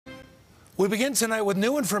We begin tonight with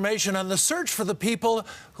new information on the search for the people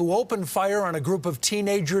who opened fire on a group of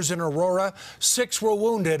teenagers in Aurora. 6 were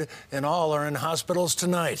wounded, and all are in hospitals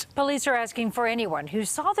tonight. Police are asking for anyone who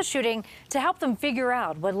saw the shooting to help them figure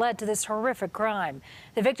out what led to this horrific crime.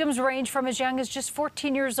 The victims range from as young as just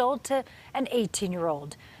 14 years old to an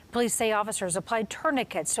 18-year-old. Police say officers applied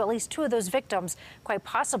tourniquets to at least 2 of those victims, quite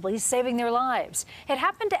possibly saving their lives. It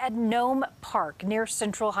happened at Nome Park near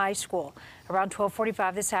Central High School around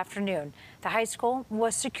 12:45 this afternoon. The high school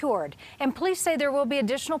was secured, and police say there will be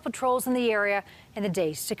additional patrols in the area in the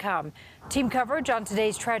days to come. Team coverage on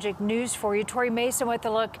today's tragic news for you. Tori Mason with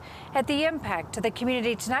a look at the impact to the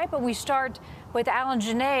community tonight, but we start with Alan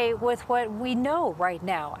Janae with what we know right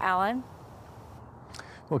now. Alan?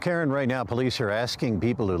 Well, Karen, right now police are asking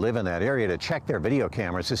people who live in that area to check their video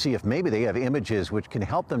cameras to see if maybe they have images which can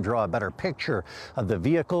help them draw a better picture of the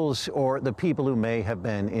vehicles or the people who may have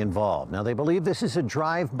been involved. Now, they believe this is a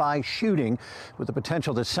drive-by shooting with the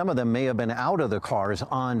potential that some of them may have been out of the cars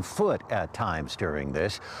on foot at times during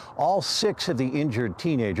this. All 6 of the injured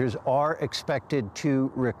teenagers are expected to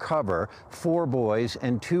recover, 4 boys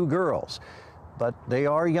and 2 girls, but they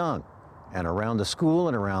are young. And around the school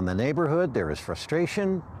and around the neighborhood, there is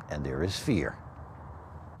frustration and there is fear.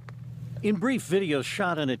 In brief videos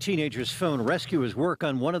shot on a teenager's phone, rescuers work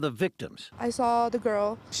on one of the victims. I saw the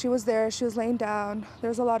girl. She was there. She was laying down. There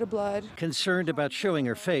was a lot of blood. Concerned about showing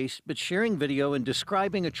her face, but sharing video and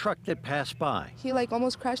describing a truck that passed by. He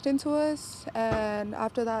almost crashed into us, and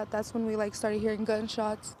after that, that's when we started hearing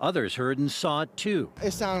gunshots. Others heard and saw it too.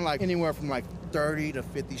 It sounded like anywhere from 30 to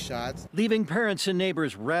 50 shots. Leaving parents and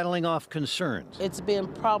neighbors rattling off concerns. It's been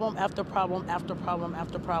problem after problem after problem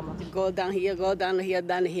after problem. Go down here, down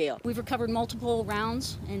the hill. We've recovered multiple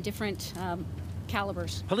rounds and different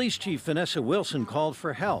calibers. Police Chief Vanessa Wilson called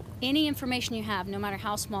for help. Any information you have, no matter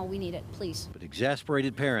how small, we need it, please. But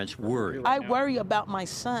exasperated parents worry. I worry about my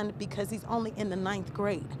son because he's only in the 9th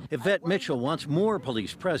grade. Yvette Mitchell wants more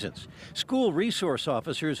police presence. School resource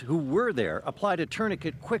officers who were there applied a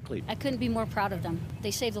tourniquet quickly. I couldn't be more proud of them.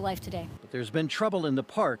 They saved a life today. But there's been trouble in the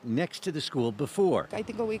park next to the school before. I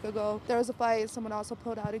think a week ago, there was a fight. Someone also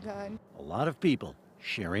pulled out a gun. A lot of people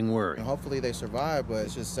sharing worry. And hopefully they survive, but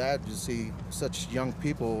it's just sad to see such young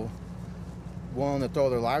people willing to throw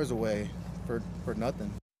their lives away for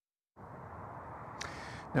nothing.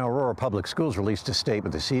 Now, Aurora Public Schools released a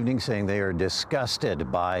statement this evening saying they are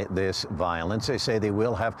disgusted by this violence. They say they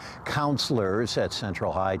will have counselors at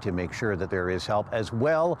Central High to make sure that there is help, as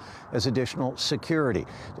well as additional security.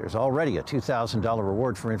 There's already a $2,000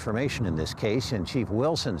 reward for information in this case, and Chief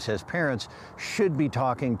Wilson says parents should be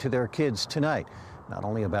talking to their kids tonight, not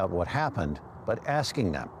only about what happened, but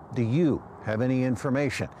asking them, do you have any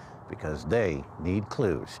information? Because they need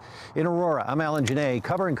clues. In Aurora, I'm Alan Janae,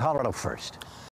 covering Colorado First.